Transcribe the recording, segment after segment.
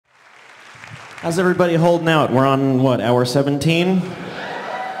How's everybody holding out? We're on, what, hour 17?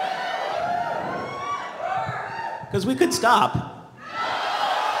 Because we could stop.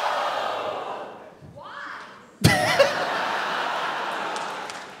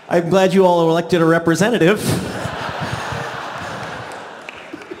 I'm glad you all elected a representative.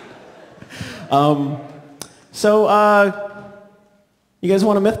 You guys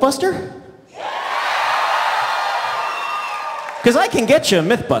want a Mythbuster? Because I can get you a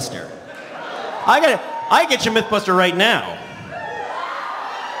Mythbuster. I get you a Mythbuster right now.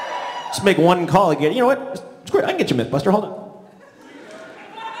 Just make one call. You know what? It's great. I can get you a Mythbuster. Hold on.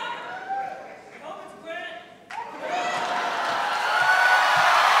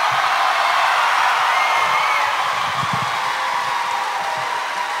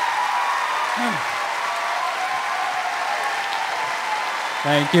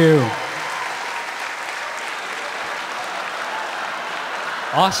 Thank you.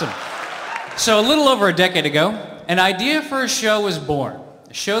 Awesome. So a little over a decade ago, an idea for a show was born.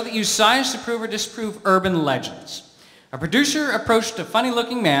 A show that used science to prove or disprove urban legends. A producer approached a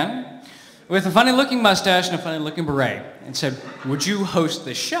funny-looking man with a funny-looking mustache and a funny-looking beret and said, "Would you host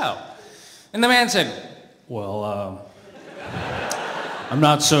this show?" And the man said, "Well, I'm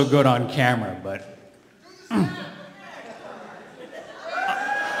not so good on camera, but..."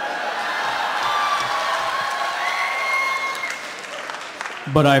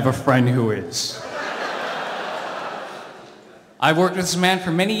 But I have a friend who is. I've worked with this man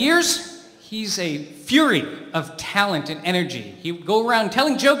for many years. He's a fury of talent and energy. He would go around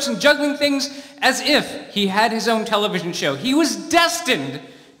telling jokes and juggling things as if he had his own television show. He was destined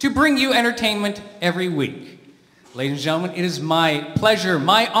to bring you entertainment every week. Ladies and gentlemen, it is my pleasure,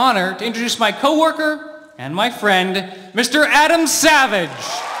 my honor to introduce my coworker and my friend, Mr. Adam Savage.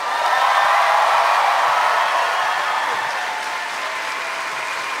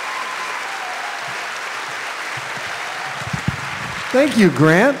 Thank you,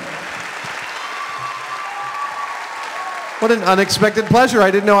 Grant. What an unexpected pleasure.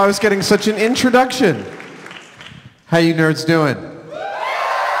 I didn't know I was getting such an introduction. How you nerds doing?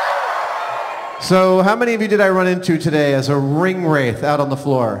 So how many of you did I run into today as a ring wraith out on the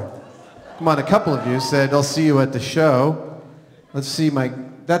floor? Come on, a couple of you said, "I'll see you at the show." Let's see,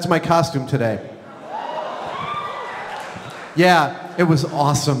 that's my costume today. Yeah, it was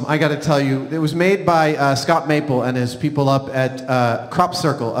awesome. I got to tell you, it was made by Scott Maple and his people up at Crop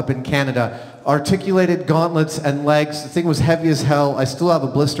Circle up in Canada. Articulated gauntlets and legs. The thing was heavy as hell. I still have a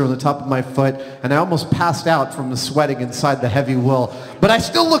blister on the top of my foot, and I almost passed out from the sweating inside the heavy wool. But I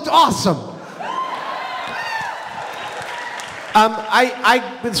still looked awesome.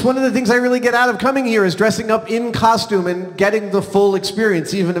 It's one of the things I really get out of coming here is dressing up in costume and getting the full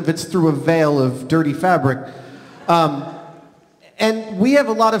experience, even if it's through a veil of dirty fabric. And we have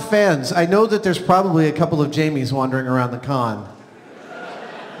a lot of fans. I know that there's probably a couple of Jamies wandering around the con.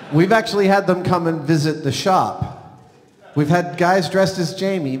 We've actually had them come and visit the shop. We've had guys dressed as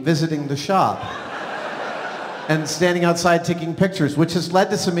Jamie visiting the shop and standing outside taking pictures, which has led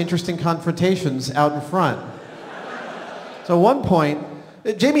to some interesting confrontations out in front. So at one point,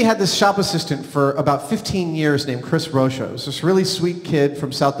 Jamie had this shop assistant for about 15 years named Chris Rocha. He was this really sweet kid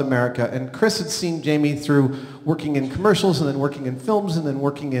from South America, and Chris had seen Jamie through working in commercials and then working in films and then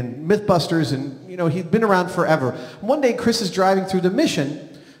working in Mythbusters, and you know, he'd been around forever. One day Chris is driving through the Mission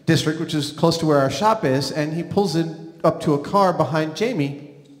District, which is close to where our shop is, and he pulls in up to a car behind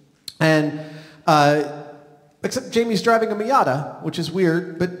Jamie, and except Jamie's driving a Miata, which is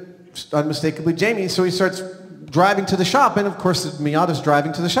weird, but unmistakably Jamie, so he starts driving to the shop, and of course the Miata's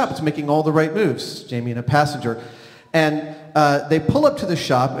driving to the shop. It's making all the right moves, Jamie and a passenger. And they pull up to the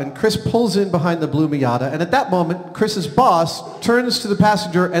shop, and Chris pulls in behind the blue Miata, and at that moment, Chris's boss turns to the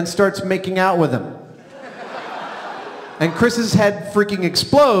passenger and starts making out with him. And Chris's head freaking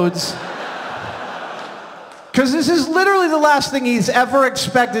explodes, because this is literally the last thing he's ever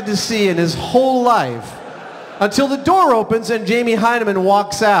expected to see in his whole life, until the door opens and Jamie Heineman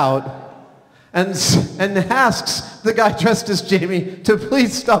walks out and asks the guy dressed as Jamie to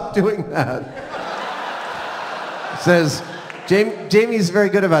please stop doing that. Says, Jamie's very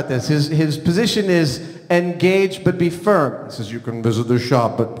good about this. His position is engage but be firm. He says, "You can visit the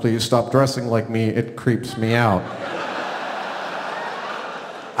shop, but please stop dressing like me. It creeps me out."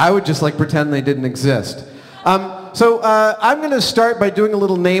 I would just like pretend they didn't exist. So I'm going to start by doing a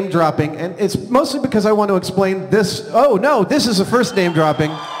little name dropping, and it's mostly because I want to explain this. Oh no, this is the first name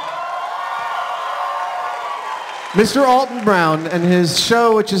dropping. Mr. Alton Brown and his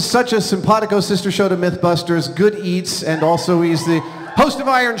show, which is such a simpatico sister show to Mythbusters, Good Eats, and also he's the host of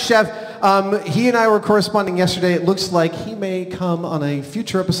Iron Chef. He and I were corresponding yesterday. It looks like he may come on a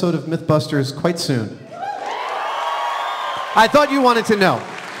future episode of Mythbusters quite soon. I thought you wanted to know.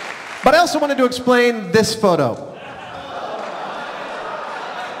 But I also wanted to explain this photo.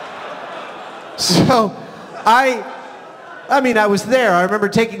 So, I was there. I remember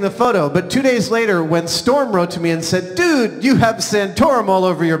taking the photo. But 2 days later, when Storm wrote to me and said, dude, you have Santorum all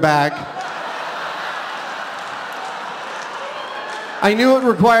over your back, I knew it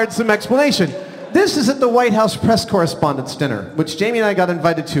required some explanation. This is at the White House press correspondents' dinner, which Jamie and I got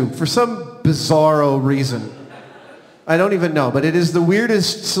invited to for some bizarro reason. I don't even know, but it is the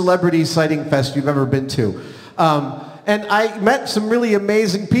weirdest celebrity sighting fest you've ever been to. And I met some really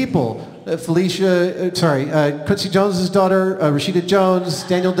amazing people. Quincy Jones's daughter, Rashida Jones,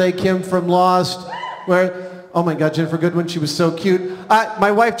 Daniel Day Kim from Lost, oh my God, Jennifer Goodwin, she was so cute.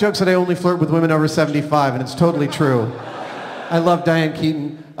 My wife jokes that I only flirt with women over 75, and it's totally true. I love Diane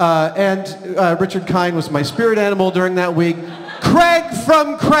Keaton. And Richard Kind was my spirit animal during that week. Craig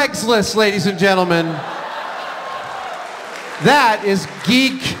from Craigslist, ladies and gentlemen. That is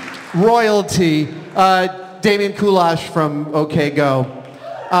geek royalty. Damian Kulash from OK Go.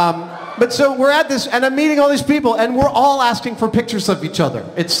 But so we're at this, and I'm meeting all these people, and we're all asking for pictures of each other.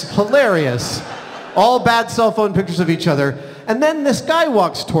 It's hilarious. All bad cell phone pictures of each other. And then this guy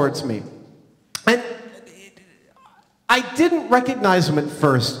walks towards me. And I didn't recognize him at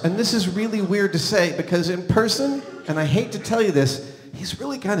first, and this is really weird to say, because in person, and I hate to tell you this, he's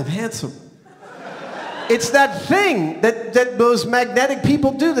really kind of handsome. It's that thing that those magnetic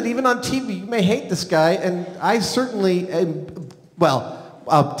people do that even on TV, you may hate this guy, and I certainly am, well,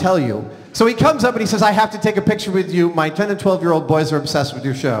 I'll tell you. So he comes up and he says, I have to take a picture with you. My 10 and 12-year-old boys are obsessed with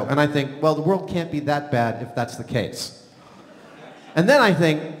your show. And I think, well, the world can't be that bad if that's the case. And then I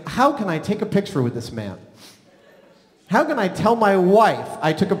think, how can I take a picture with this man? How can I tell my wife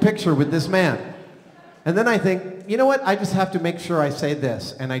I took a picture with this man? And then I think, you know what? I just have to make sure I say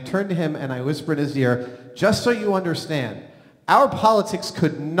this. And I turn to him and I whisper in his ear, just so you understand, our politics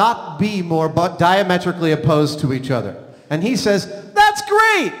could not be more diametrically opposed to each other. And he says, that's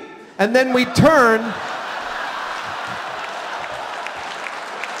great! And then we turn,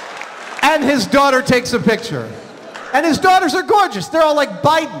 and his daughter takes a picture. And his daughters are gorgeous. They're all like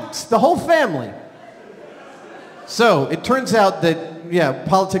Bidens, the whole family. So it turns out that, yeah,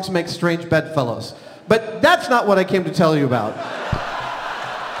 politics makes strange bedfellows. But that's not what I came to tell you about.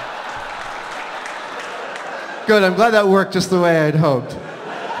 Good, I'm glad that worked just the way I'd hoped.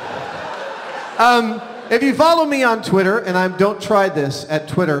 If you follow me on Twitter, and I don't try this at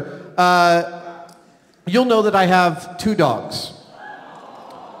Twitter, you'll know that I have 2 dogs.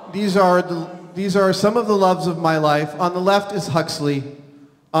 These are some of the loves of my life. On the left is Huxley.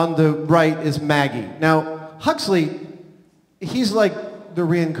 On the right is Maggie. Now, Huxley, he's like the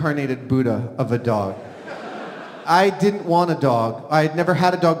reincarnated Buddha of a dog. I didn't want a dog. I had never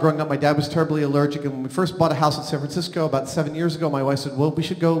had a dog growing up. My dad was terribly allergic, and when we first bought a house in San Francisco about 7 years ago, my wife said, well, we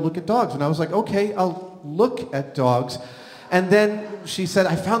should go look at dogs. And I was like, okay, I'll look at dogs. And then she said,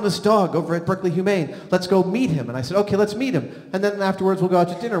 I found this dog over at Berkeley Humane. Let's go meet him. And I said, okay, let's meet him. And then afterwards, we'll go out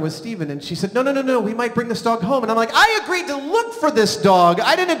to dinner with Steven. And she said, no, we might bring this dog home. And I'm like, I agreed to look for this dog.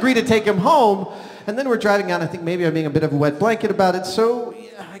 I didn't agree to take him home. And then we're driving out. I think maybe I'm being a bit of a wet blanket about it. So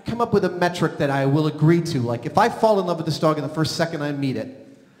I come up with a metric that I will agree to. Like, if I fall in love with this dog in the first second I meet it,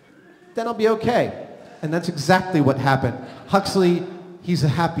 then I'll be okay. And that's exactly what happened. Huxley, he's a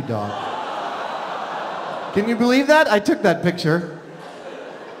happy dog. Can you believe that? I took that picture.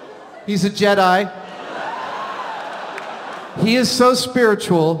 He's a Jedi. He is so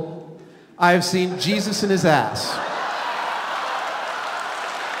spiritual, I have seen Jesus in his ass.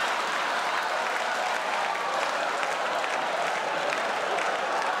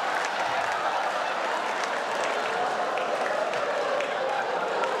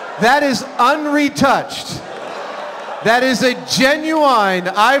 That is unretouched. That is a genuine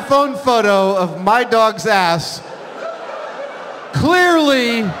iPhone photo of my dog's ass.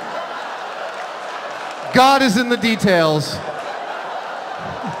 Clearly, God is in the details.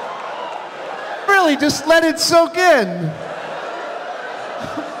 Really, just let it soak in.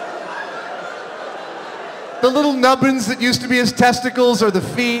 The little nubbins that used to be his testicles or the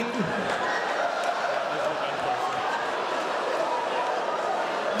feet.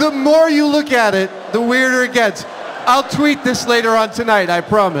 The more you look at it, the weirder it gets. I'll tweet this later on tonight, I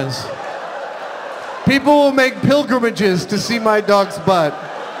promise. People will make pilgrimages to see my dog's butt.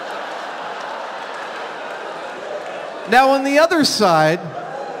 Now on the other side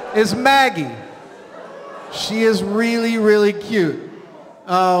is Maggie. She is really, really cute.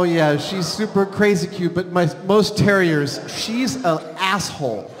 Oh yeah, she's super crazy cute, but most terriers, she's an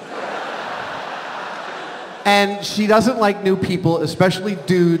asshole. And she doesn't like new people, especially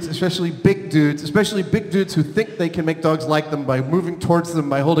dudes, especially big dudes who think they can make dogs like them by moving towards them,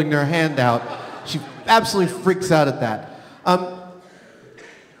 by holding their hand out. She absolutely freaks out at that.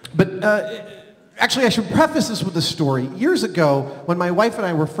 Actually, I should preface this with a story. Years ago, when my wife and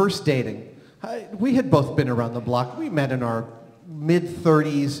I were first dating, we had both been around the block. We met in our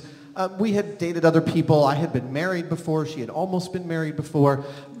mid-30s. We had dated other people. I had been married before. She had almost been married before.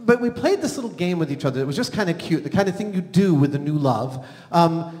 But we played this little game with each other. It was just kind of cute, the kind of thing you do with a new love.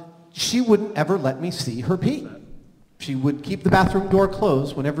 She wouldn't ever let me see her pee. She would keep the bathroom door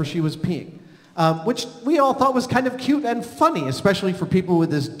closed whenever she was peeing, which we all thought was kind of cute and funny, especially for people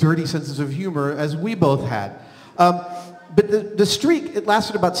with as dirty senses of humor as we both had. But the streak, it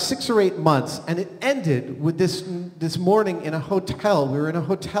lasted about 6 or 8 months, and it ended with this morning in a hotel. We were in a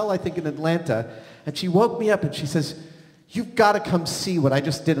hotel, I think, in Atlanta, and she woke me up and she says, "You've got to come see what I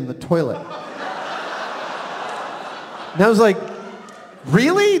just did in the toilet." And I was like,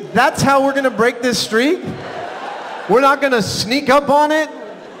 really? That's how we're going to break this streak? We're not going to sneak up on it?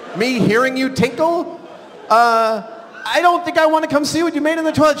 Me hearing you tinkle? I don't think I want to come see what you made in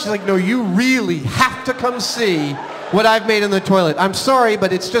the toilet. She's like, no, you really have to come see what I've made in the toilet. I'm sorry,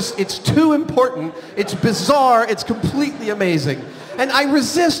 but it's too important. It's bizarre. It's completely amazing. And I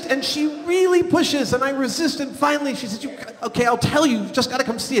resist, and she really pushes, and I resist, and finally she says, okay, I'll tell you, you've just got to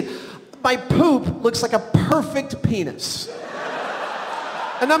come see it. My poop looks like a perfect penis.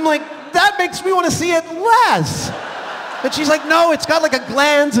 And I'm like, that makes me want to see it less. And she's like, no, it's got like a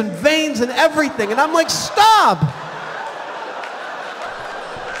glands and veins and everything. And I'm like, stop.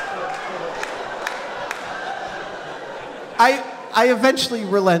 I eventually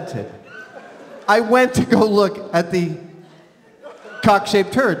relented. I went to go look at the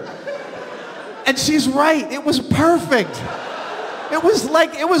cock-shaped turd. And she's right, it was perfect. It was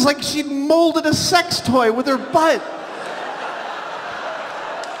like she'd molded a sex toy with her butt.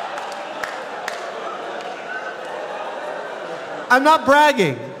 I'm not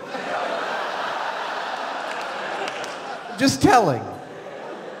bragging. Just telling.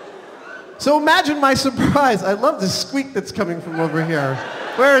 So imagine my surprise. I love the squeak that's coming from over here.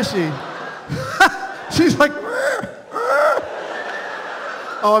 Where is she? She's like, "Rrr, rrr."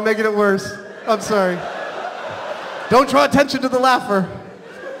 Oh, I'm making it worse. I'm sorry. Don't draw attention to the laugher.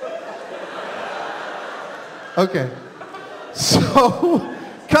 Okay. So,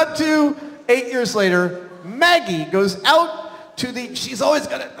 cut to 8 years later, Maggie goes out to the, she's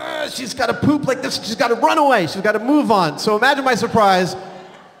got to poop like this, she's got to run away, she's got to move on. So imagine my surprise,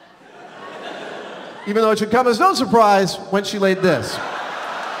 even though it should come as no surprise, when she laid this.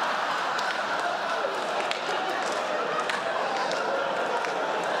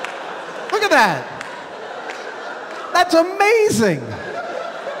 Look at that. That's amazing.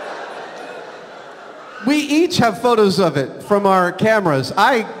 We each have photos of it from our cameras.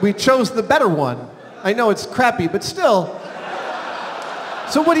 We chose the better one. I know it's crappy, but still.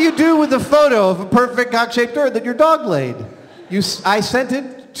 So what do you do with a photo of a perfect cock-shaped turd that your dog laid? I sent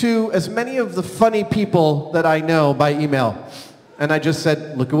it to as many of the funny people that I know by email. And I just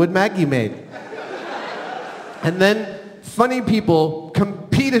said, look at what Maggie made. And then funny people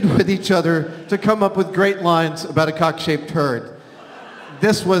competed with each other to come up with great lines about a cock-shaped turd.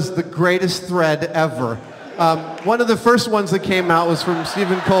 This was the greatest thread ever. One of the first ones that came out was from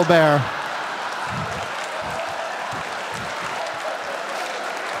Stephen Colbert.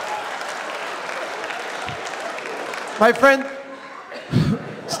 My friend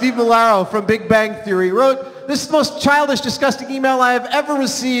Steve Milaro from Big Bang Theory wrote, "This is the most childish, disgusting email I have ever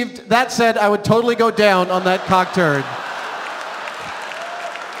received. That said, I would totally go down on that cock turd."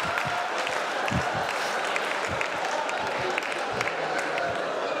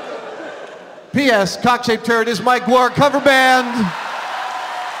 P.S. Cock-shaped turd is my Gwar cover band.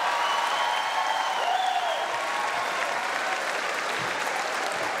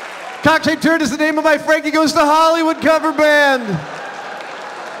 Cock-shaped turd is the name of my Frankie Goes to Hollywood cover band.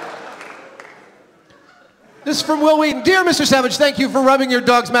 This is from Will Wheaton. Dear Mr. Savage, thank you for rubbing your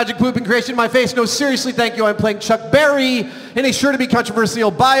dog's magic poop and creation in my face. No, seriously, thank you. I'm playing Chuck Berry in a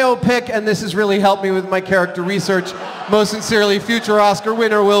sure-to-be-controversial biopic, and this has really helped me with my character research. Most sincerely, future Oscar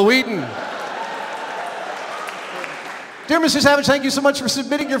winner Will Wheaton. Dear Mr. Savage, thank you so much for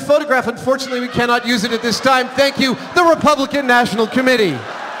submitting your photograph. Unfortunately, we cannot use it at this time. Thank you, the Republican National Committee.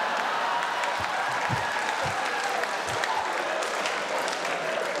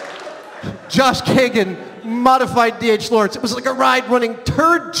 Josh Kagan, modified D.H. Lawrence. It was like a ride running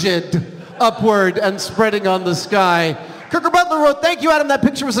turgid upward and spreading on the sky. Kirker Butler wrote, thank you, Adam. That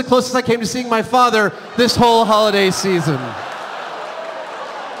picture was the closest I came to seeing my father this whole holiday season.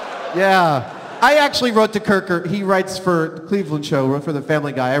 Yeah. I actually wrote to Kirker. He writes for the Cleveland show, wrote for the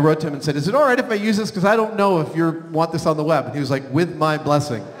Family Guy. I wrote to him and said, is it all right if I use this? Because I don't know if you want this on the web. And he was like, with my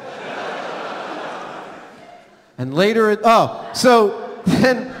blessing. And later, so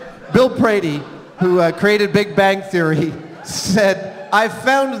then Bill Prady, who created Big Bang Theory, said, I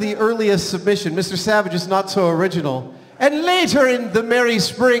found the earliest submission. Mr. Savage is not so original. And later in the merry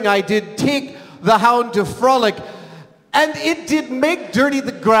spring, I did take the hound to frolic, and it did make dirty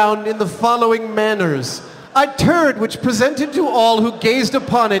the ground in the following manners. A turd which presented to all who gazed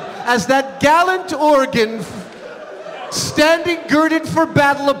upon it as that gallant organ standing girded for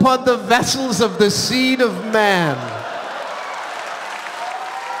battle upon the vessels of the seed of man.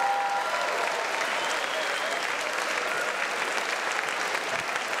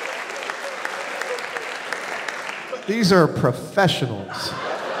 These are professionals.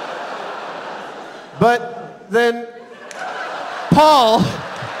 But then Paul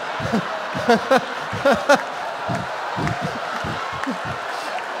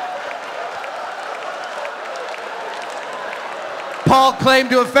Paul claimed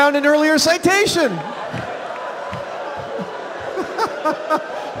to have found an earlier citation.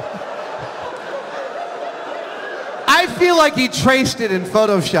 I feel like he traced it in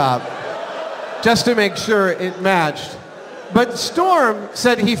Photoshop just to make sure it matched. But Storm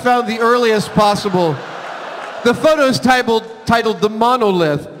said he found the earliest possible. The photo's titled The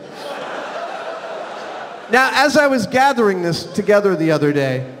Monolith. Now, as I was gathering this together the other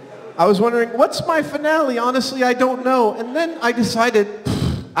day, I was wondering, what's my finale? Honestly, I don't know. And then I decided,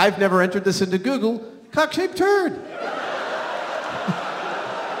 I've never entered this into Google, cock-shaped turd.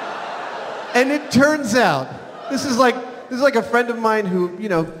 And it turns out, this is like a friend of mine who,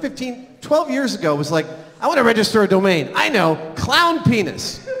 12 years ago was like, I want to register a domain. I know, clown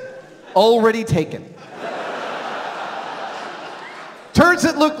penis. Already taken. Turds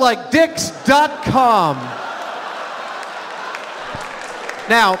that look like dicks.com.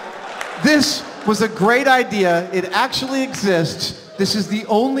 Now, this was a great idea. It actually exists. This is the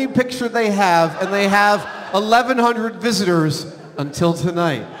only picture they have, and they have 1,100 visitors until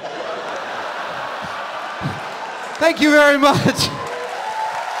tonight. Thank you very much.